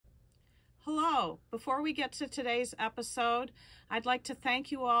Hello. Before we get to today's episode, I'd like to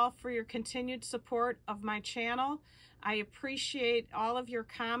thank you all for your continued support of my channel. I appreciate all of your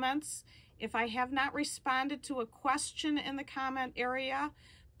comments. If I have not responded to a question in the comment area,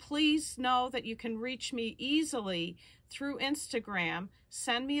 please know that you can reach me easily through Instagram.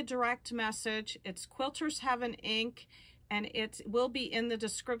 Send me a direct message. It's Quilters Heaven Inc., and it will be in the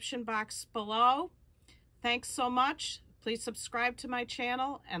description box below. Thanks so much. Please subscribe to my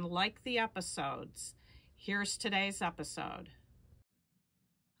channel and like the episodes. Here's today's episode.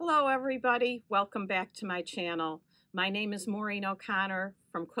 Hello, everybody. Welcome back to my channel. My name is Maureen O'Connor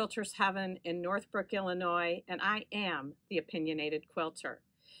from Quilters Heaven in Northbrook, Illinois, and I am the Opinionated Quilter.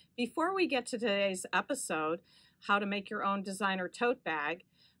 Before we get to today's episode, how to make your own designer tote bag,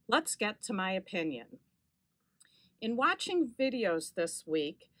 let's get to my opinion. In watching videos this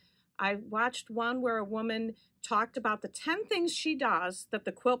week, I watched one where a woman talked about the 10 things she does that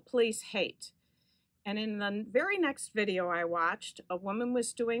the quilt police hate. And in the very next video I watched, a woman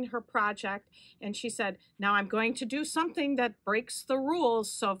was doing her project and she said, now I'm going to do something that breaks the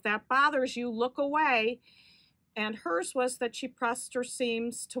rules, so if that bothers you, look away. And hers was that she pressed her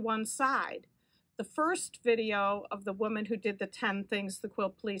seams to one side. The first video of the woman who did the 10 things the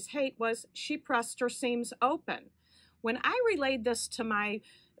quilt police hate was she pressed her seams open. When I relayed this to my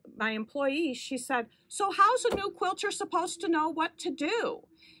employee, she said, so how's a new quilter supposed to know what to do?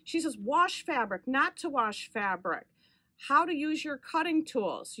 She says, wash fabric, not to wash fabric, how to use your cutting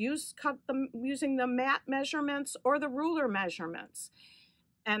tools, using the mat measurements or the ruler measurements.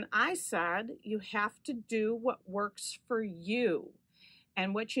 And I said, you have to do what works for you.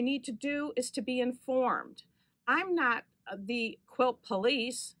 And what you need to do is to be informed. I'm not the quilt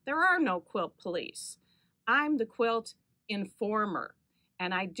police. There are no quilt police. I'm the quilt informer.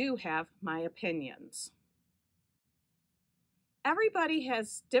 And I do have my opinions. Everybody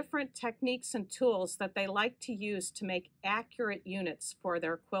has different techniques and tools that they like to use to make accurate units for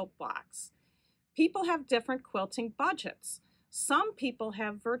their quilt blocks. People have different quilting budgets. Some people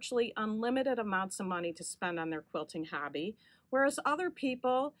have virtually unlimited amounts of money to spend on their quilting hobby, whereas other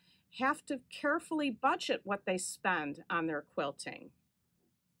people have to carefully budget what they spend on their quilting.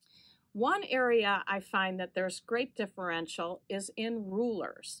 One area I find that there's great differential is in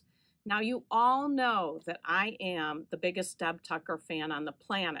rulers. Now, you all know that I am the biggest Deb Tucker fan on the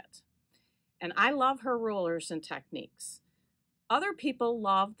planet, and I love her rulers and techniques. Other people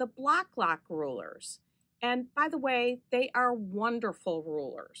love the block lock rulers, and by the way, they are wonderful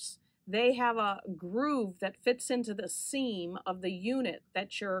rulers. They have a groove that fits into the seam of the unit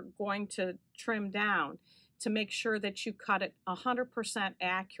that you're going to trim down to make sure that you cut it 100%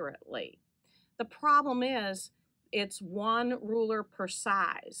 accurately. The problem is it's one ruler per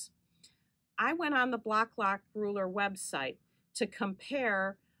size. I went on the Block Lock Ruler website to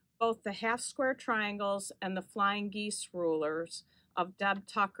compare both the half square triangles and the flying geese rulers of Deb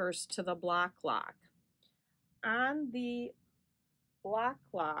Tucker's to the Block Lock. On the Block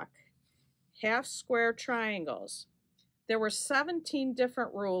Lock half square triangles, there were 17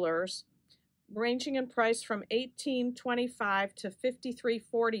 different rulers ranging in price from $18.25 to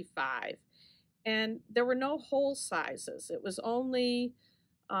 $53.45, and there were no whole sizes. It was only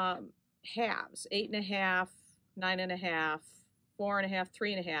halves, 8.5, 9.5, 4.5,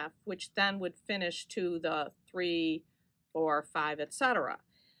 3.5, which then would finish to the 3, 4, 5, etc.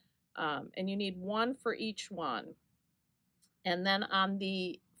 And you need one for each one. And then on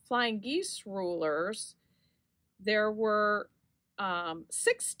the flying geese rulers, there were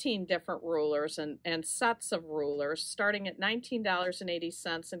 16 different rulers and sets of rulers starting at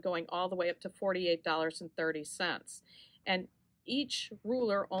 $19.80 and going all the way up to $48.30. And each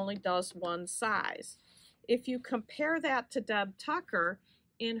ruler only does one size. If you compare that to Deb Tucker,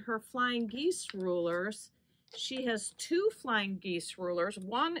 in her flying geese rulers, she has 2 flying geese rulers.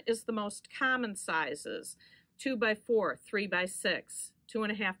 One is the most common sizes, 2x4, 3x6,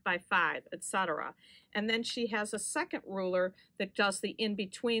 2.5 by 5, etc. And then she has a second ruler that does the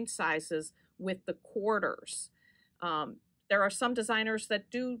in-between sizes with the quarters. There are some designers that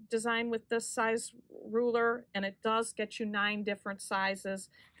do design with this size ruler, and it does get you 9 different sizes.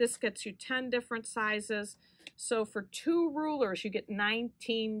 This gets you 10 different sizes. So for 2 rulers, you get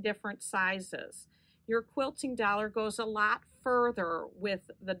 19 different sizes. Your quilting dollar goes a lot further with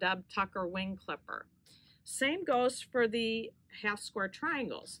the Deb Tucker wing clipper. Same goes for the half square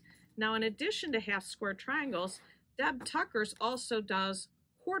triangles. Now, in addition to half square triangles, Deb Tucker's also does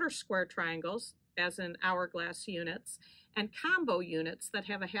quarter square triangles, as in hourglass units, and combo units that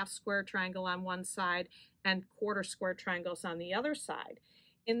have a half square triangle on one side and quarter square triangles on the other side.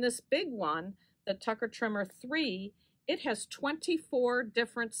 In this big one, the Tucker Trimmer 3, it has 24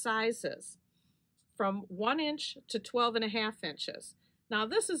 different sizes. from 1 inch to 12.5 inches. Now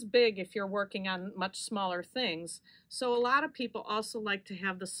this is big if you're working on much smaller things. So a lot of people also like to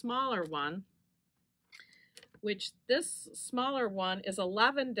have the smaller one, which this smaller one is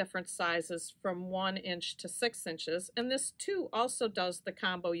 11 different sizes from 1 inch to 6 inches. And this too also does the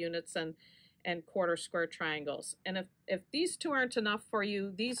combo units and quarter square triangles. And if these two aren't enough for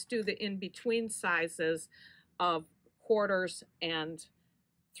you, these do the in-between sizes of quarters and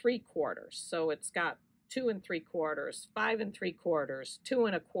 3/4. So it's got 2 3/4, 5 3/4, 2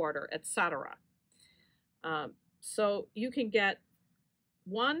 1/4, etc. So you can get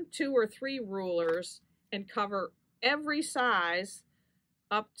 1, 2, or 3 rulers and cover every size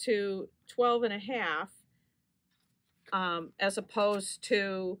up to 12.5, as opposed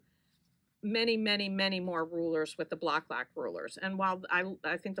to many, many, many more rulers with the block lock rulers. And while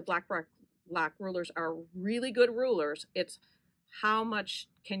I think the block lock rulers are really good rulers, it's how much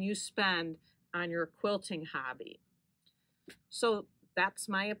can you spend on your quilting hobby. So that's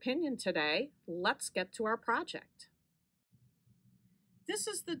my opinion today. Let's get to our project. This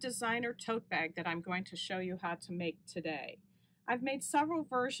is the designer tote bag that I'm going to show you how to make today. I've made several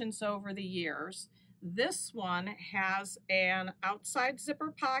versions over the years. This one has an outside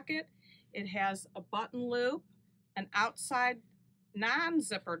zipper pocket. It has a button loop, an outside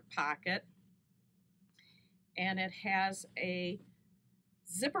non-zippered pocket, and it has a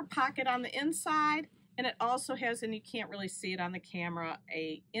zipper pocket on the inside, and it also has, and you can't really see it on the camera,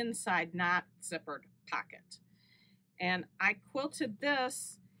 a inside not zippered pocket. And I quilted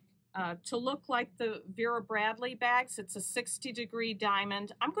this to look like the Vera Bradley bags. It's a 60-degree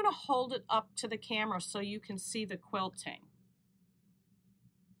diamond. I'm going to hold it up to the camera so you can see the quilting.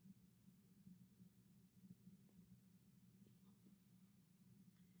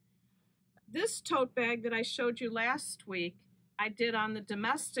 This tote bag that I showed you last week, I did on the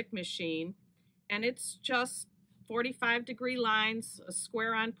domestic machine, and it's just 45-degree lines, a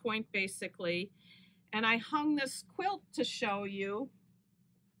square on point basically. And I hung this quilt to show you.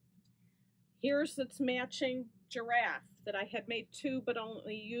 Here's its matching giraffe that I had made 2 but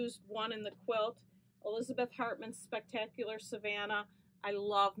only used 1 in the quilt. Elizabeth Hartman's Spectacular Savannah. I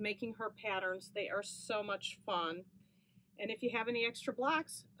love making her patterns. They are so much fun. And if you have any extra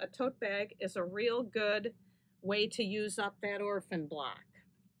blocks, a tote bag is a real good way to use up that orphan block.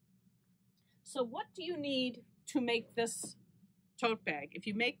 So what do you need to make this tote bag? If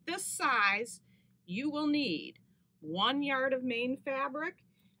you make this size, you will need 1 yard of main fabric.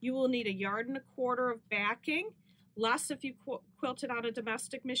 You will need 1.25 yards of backing, less if you quilted on a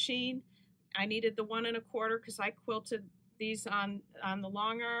domestic machine. I needed the 1 1/4 because I quilted these on the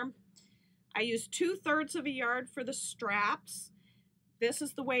long arm. I used 2/3 yard for the straps. This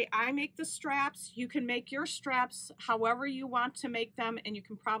is the way I make the straps. You can make your straps however you want to make them, and you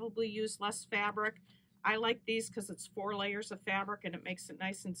can probably use less fabric. I like these because it's 4 layers of fabric and it makes it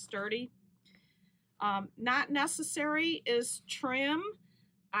nice and sturdy. Not necessary is trim.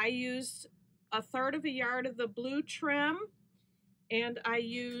 I used 1/3 yard of the blue trim, and I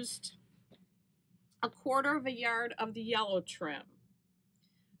used 1/4 yard of the yellow trim.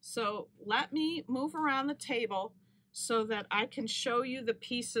 So let me move around the table so that I can show you the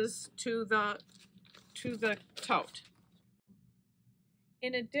pieces to the tote.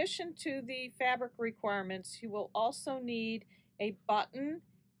 In addition to the fabric requirements, you will also need a button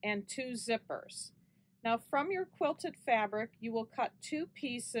and 2 zippers. Now from your quilted fabric, you will cut 2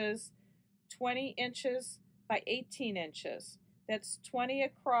 pieces 20 inches by 18 inches. That's 20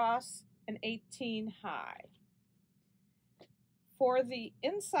 across and 18 high. For the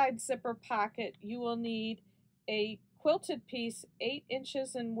inside zipper pocket, you will need a quilted piece 8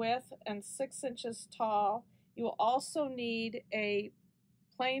 inches in width and 6 inches tall. You will also need a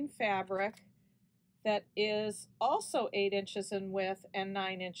plain fabric that is also 8 inches in width and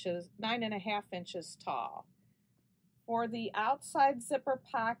 9.5 inches tall. For the outside zipper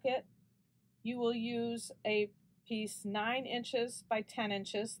pocket, you will use a piece 9 inches by 10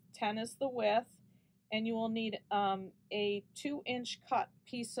 inches. 10 is the width, and you will need a 2-inch cut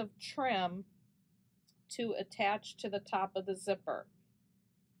piece of trim to attach to the top of the zipper.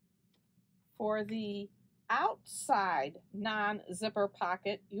 For the outside non-zipper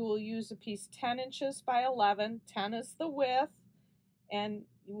pocket, you will use a piece 10 inches by 11. 10 is the width, and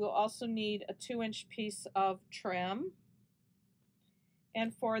you will also need a 2-inch piece of trim.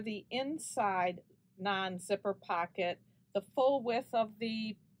 And for the inside non-zipper pocket, the full width of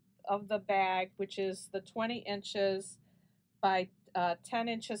the bag, which is the 20 inches by 10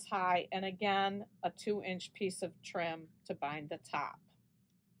 inches high, and again a 2-inch piece of trim to bind the top.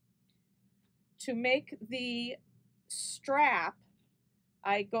 To make the strap,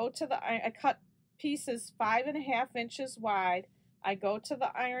 I cut piece is 5.5 inches wide. I go to the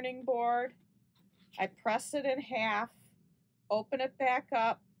ironing board, I press it in half, open it back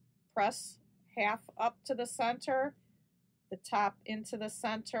up, press half up to the center, the top into the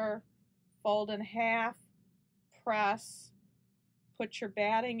center, fold in half, press, put your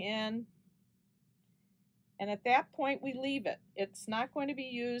batting in, and at that point we leave it. It's not going to be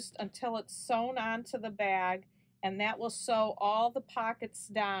used until it's sewn onto the bag, and that will sew all the pockets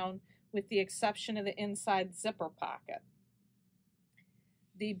down with the exception of the inside zipper pocket.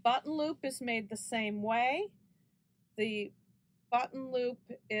 The button loop is made the same way. The button loop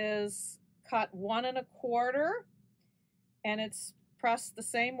is cut 1 1/4, and it's pressed the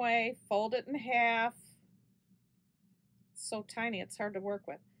same way. Fold it in half. It's so tiny, it's hard to work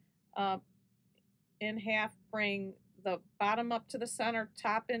with. In half, bring the bottom up to the center,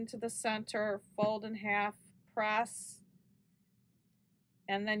 top into the center, fold in half, press,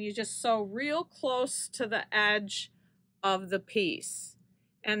 and then you just sew real close to the edge of the piece.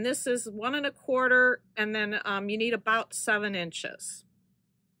 And this is 1 1/4, and then you need about 7 inches.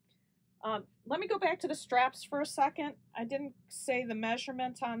 Let me go back to the straps for a second. I didn't say the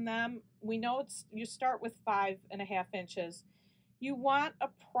measurement on them. We know you start with 5.5 inches. You want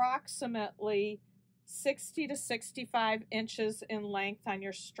approximately 60 to 65 inches in length on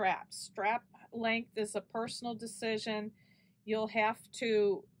your straps. Strap length is a personal decision. You'll have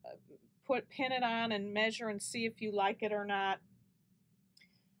to pin it on and measure and see if you like it or not.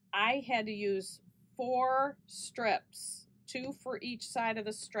 I had to use 4 strips, 2 for each side of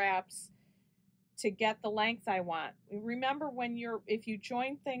the straps, to get the length I want. Remember, if you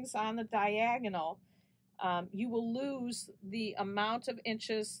join things on the diagonal, you will lose the amount of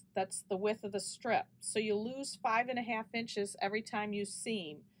inches that's the width of the strip. So you lose 5.5 inches every time you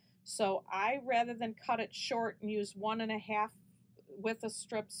seam. So rather than cut it short and use 1 1/2 width of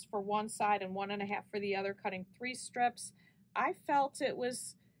strips for one side and 1 1/2 for the other, cutting 3 strips, I felt it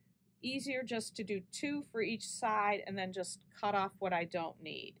was easier just to do 2 for each side and then just cut off what I don't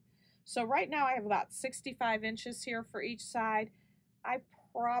need. So right now I have about 65 inches here for each side. I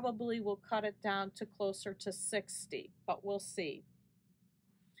probably will cut it down to closer to 60, but we'll see.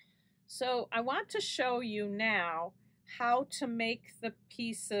 So I want to show you now how to make the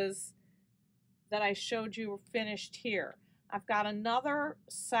pieces that I showed you finished here. I've got another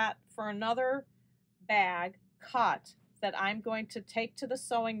set for another bag cut that I'm going to take to the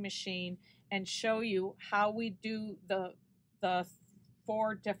sewing machine and show you how we do the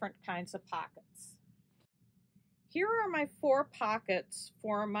 4 different kinds of pockets. Here are my 4 pockets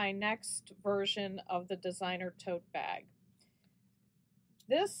for my next version of the designer tote bag.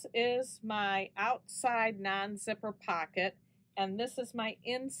 This is my outside non-zipper pocket, and this is my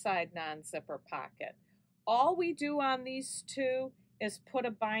inside non-zipper pocket. All we do on these 2 is put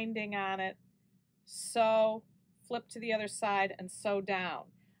a binding on it, sew, flip to the other side, and sew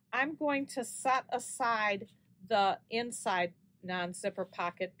down. I'm going to set aside the inside non-zipper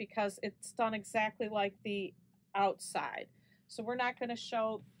pocket because it's done exactly like the outside. So we're not going to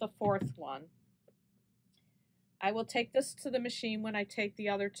show the 4th one. I will take this to the machine when I take the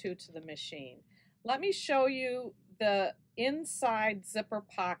other 2 to the machine. Let me show you the inside zipper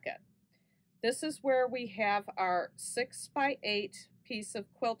pocket. This is where we have our 6x8 piece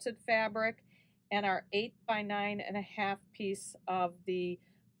of quilted fabric and our 8x9.5 piece of the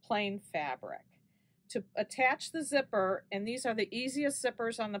plain fabric. To attach the zipper, and these are the easiest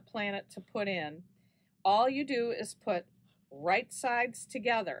zippers on the planet to put in, all you do is put right sides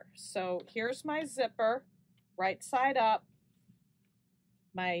together. So here's my zipper, right side up,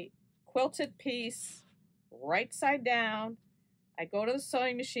 my quilted piece, right side down. I go to the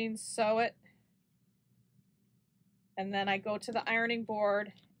sewing machine, sew it, and then I go to the ironing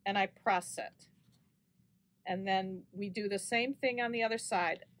board and I press it. And then we do the same thing on the other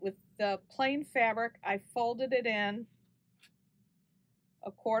side. With the plain fabric, I folded it in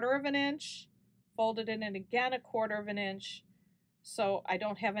 1/4 inch, folded it in again 1/4 inch, so I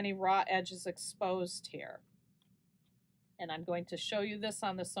don't have any raw edges exposed here. And I'm going to show you this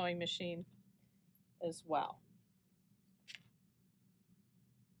on the sewing machine as well.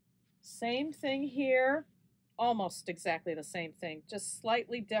 Same thing here, almost exactly the same thing, just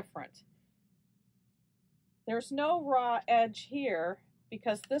slightly different. There's no raw edge here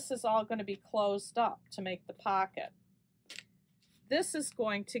because this is all going to be closed up to make the pocket. This is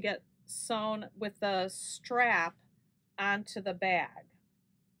going to get sewn with the strap onto the bag.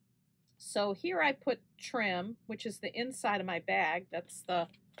 So here I put trim, which is the inside of my bag. That's the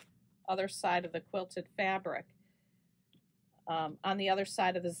other side of the quilted fabric. On the other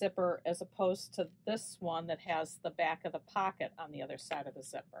side of the zipper, as opposed to this one that has the back of the pocket on the other side of the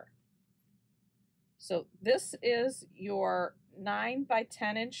zipper. So this is your 9 by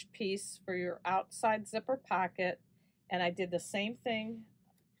 10 inch piece for your outside zipper pocket. And I did the same thing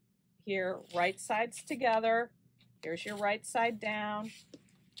here, right sides together. Here's your right side down.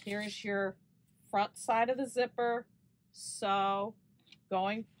 Here's your front side of the zipper. So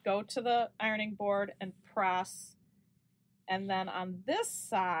go to the ironing board and press. And then on this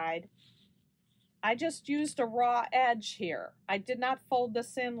side, I just used a raw edge here. I did not fold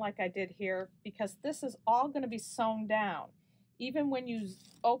this in like I did here because this is all going to be sewn down. Even when you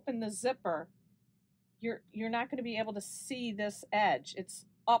open the zipper, you're not going to be able to see this edge. It's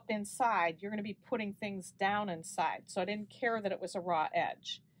up inside. You're going to be putting things down inside. So I didn't care that it was a raw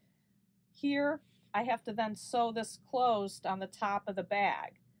edge. Here, I have to then sew this closed on the top of the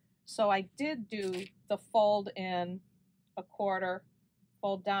bag. So I did do the fold in a quarter,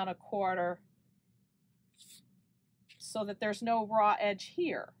 fold down a quarter, so that there's no raw edge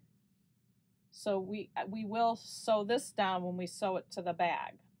here. So we will sew this down when we sew it to the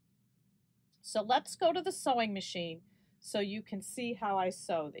bag. So let's go to the sewing machine so you can see how I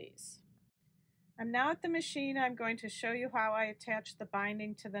sew these. I'm now at the machine. I'm going to show you how I attach the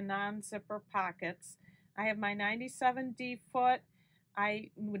binding to the non-zipper pockets. I have my 97D foot.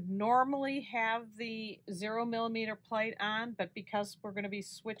 I would normally have the 0mm plate on, but because we're going to be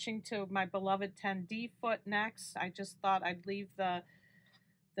switching to my beloved 10D foot next, I just thought I'd leave the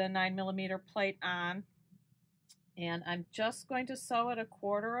 9mm plate on. And I'm just going to sew it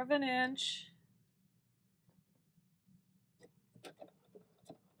 1/4 inch.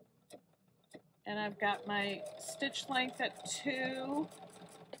 And I've got my stitch length at 2.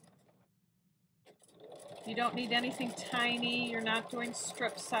 You don't need anything tiny. You're not doing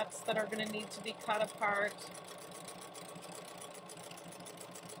strip sets that are going to need to be cut apart.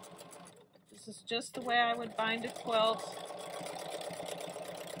 This is just the way I would bind a quilt.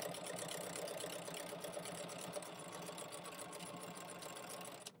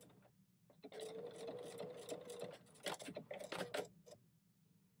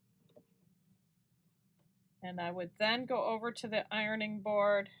 And I would then go over to the ironing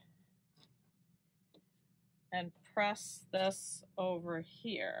board and press this over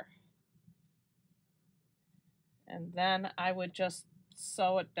here. And then I would just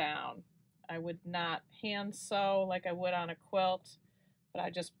sew it down. I would not hand sew like I would on a quilt, but I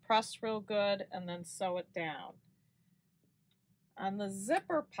just press real good and then sew it down. On the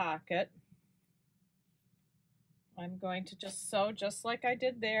zipper pocket, I'm going to just sew just like I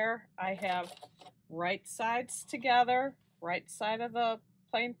did there. I have right sides together, right side of the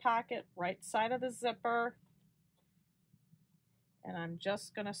plain pocket, right side of the zipper, and I'm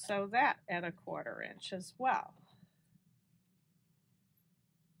just going to sew that at 1/4 inch as well.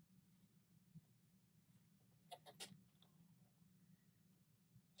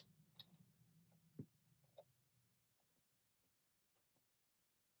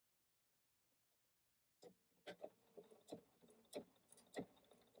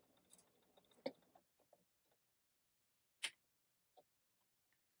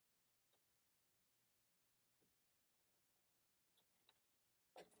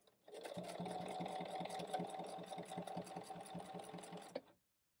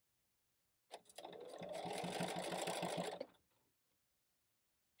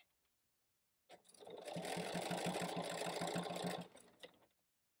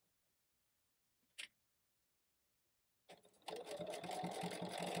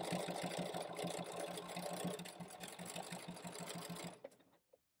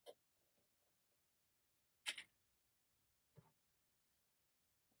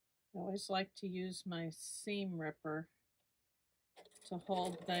 I always like to use my seam ripper to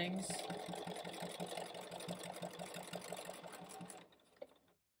hold things.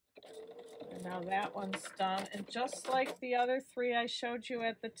 And now that one's done. And just like the other 3 I showed you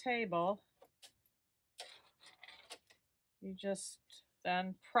at the table, you just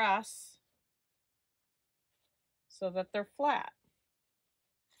then press so that they're flat.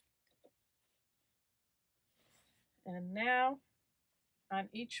 And now on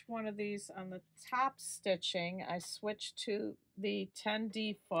each one of these, on the top stitching, I switch to the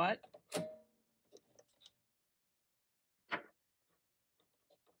 10D foot.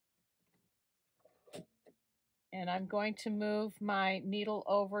 And I'm going to move my needle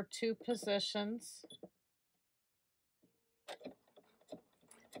over 2 positions.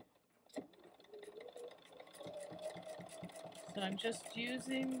 So I'm just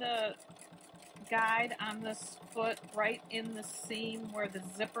using the guide on this foot right in the seam where the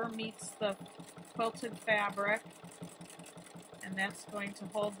zipper meets the quilted fabric, and that's going to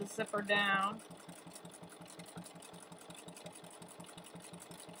hold the zipper down.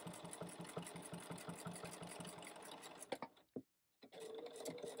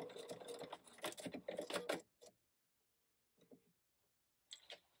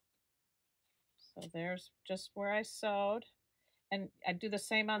 So there's just where I sewed. And I do the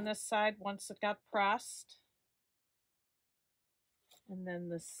same on this side once it got pressed. And then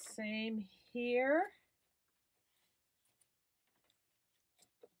the same here.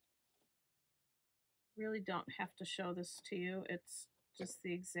 Really don't have to show this to you. It's just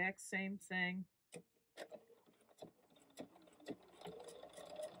the exact same thing.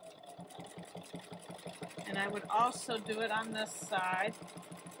 And I would also do it on this side.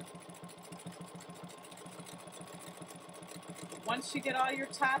 Once you get all your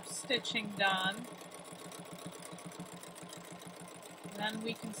top stitching done, then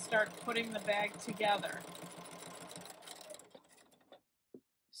we can start putting the bag together.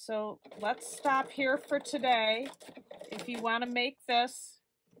 So let's stop here for today. If you want to make this,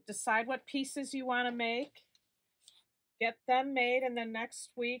 decide what pieces you want to make, get them made, and then next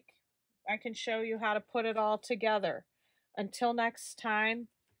week I can show you how to put it all together. Until next time,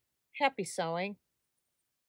 happy sewing.